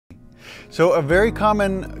So a very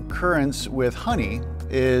common occurrence with honey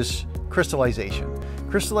is crystallization.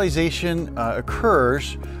 Crystallization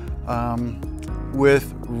occurs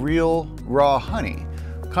with real raw honey.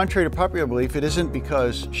 Contrary to popular belief, it isn't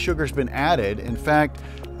because sugar's been added. In fact,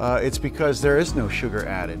 it's because there is no sugar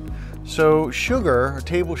added. So sugar,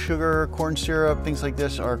 table sugar, corn syrup, things like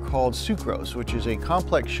this are called sucrose, which is a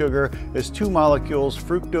complex sugar. It's two molecules,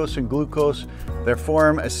 fructose and glucose, that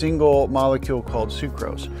form a single molecule called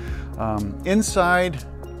sucrose. Inside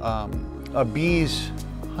a bee's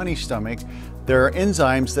honey stomach, there are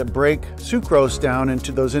enzymes that break sucrose down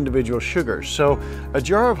into those individual sugars. So a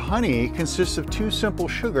jar of honey consists of two simple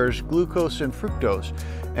sugars, glucose and fructose.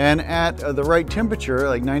 And at the right temperature,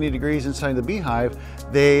 like 90 degrees inside the beehive,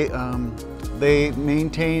 they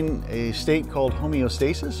maintain a state called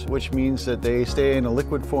homeostasis, which means that they stay in a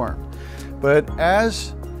liquid form. But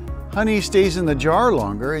as honey stays in the jar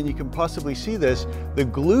longer, and you can possibly see this, the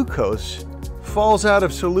glucose falls out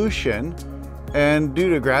of solution, and due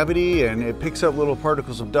to gravity, and it picks up little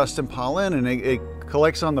particles of dust and pollen, and it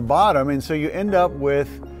collects on the bottom, and so you end up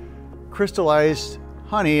with crystallized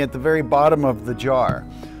honey at the very bottom of the jar.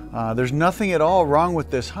 There's nothing at all wrong with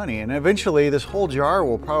this honey, and eventually this whole jar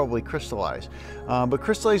will probably crystallize. But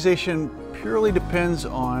crystallization purely depends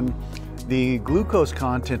on the glucose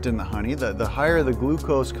content in the honey. The higher the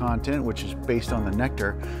glucose content, which is based on the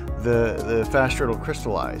nectar, the faster it'll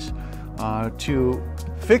crystallize. To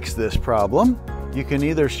fix this problem, you can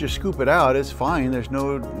either just scoop it out, it's fine, there's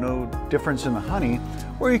no difference in the honey,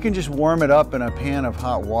 or you can just warm it up in a pan of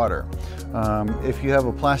hot water. If you have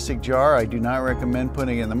a plastic jar, I do not recommend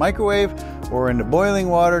putting it in the microwave or into boiling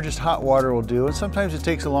water. Just hot water will do, and sometimes it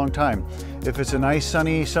takes a long time. If it's a nice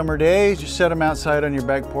sunny summer day, just set them outside on your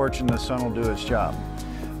back porch and the sun will do its job.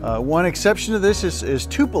 One exception to this is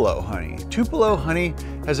Tupelo honey. Tupelo honey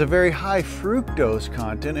has a very high fructose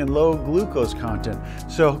content and low glucose content.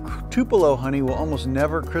 So Tupelo honey will almost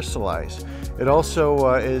never crystallize. It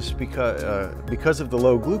also is because of the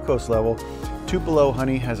low glucose level, Tupelo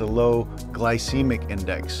honey has a low glycemic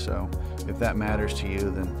index. So if that matters to you,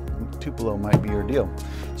 then Tupelo might be your deal.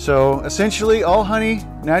 So essentially all honey,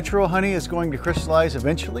 natural honey, is going to crystallize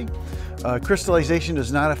eventually. Crystallization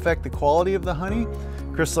does not affect the quality of the honey.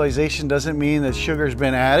 Crystallization doesn't mean that sugar's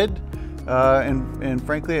been added, and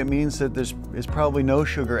frankly it means that there's probably no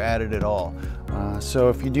sugar added at all. So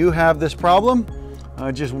if you do have this problem,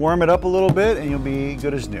 just warm it up a little bit and you'll be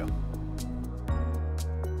good as new.